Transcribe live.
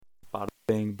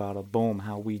bing, bada, boom.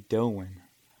 How we doing?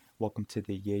 Welcome to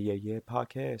the Yeah, Yeah, Yeah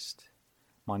podcast.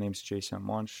 My name's Jason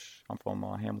Munch. I'm from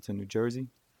Hamilton, New Jersey.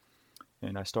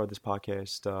 And I started this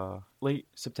podcast late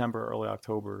September, early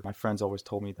October. My friends always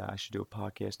told me that I should do a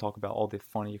podcast, talk about all the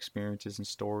funny experiences and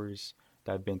stories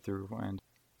that I've been through. And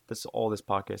that's all this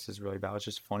podcast is really about. It's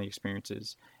just funny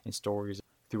experiences and stories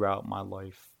throughout my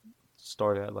life.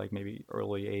 Started at like maybe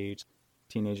early age,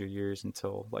 teenager years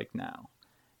until like now.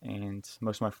 And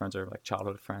most of my friends are like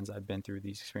childhood friends I've been through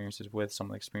these experiences with. Some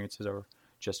of the experiences are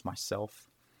just myself.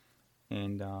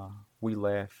 And we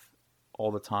laugh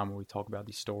all the time when we talk about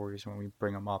these stories, when we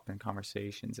bring them up in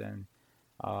conversations. And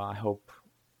I hope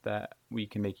that we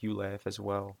can make you laugh as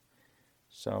well.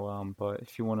 So, but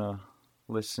if you want to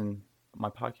listen, my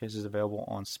podcast is available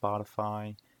on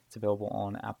Spotify. It's available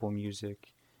on Apple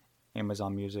Music,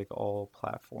 Amazon Music, all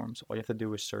platforms. All you have to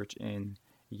do is search in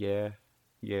yeah,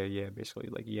 yeah, yeah, basically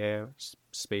like yeah,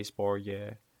 spacebar,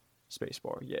 yeah,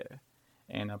 spacebar, yeah,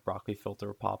 and a broccoli filter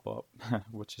will pop up,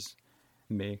 which is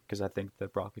me because I think the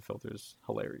broccoli filter is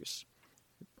hilarious.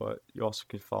 But you also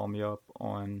can follow me up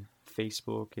on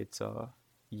Facebook. It's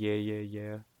yeah, yeah,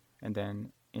 yeah, and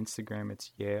then Instagram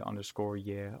it's yeah underscore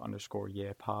yeah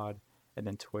pod, and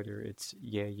then Twitter it's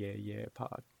yeah, yeah, yeah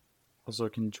pod. Also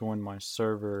can join my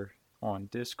server on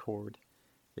Discord.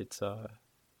 It's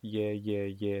yeah yeah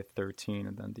yeah 13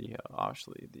 and then the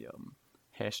obviously the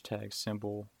hashtag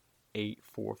symbol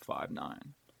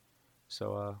 8459.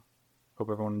 So hope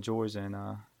everyone enjoys and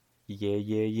yeah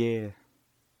yeah yeah.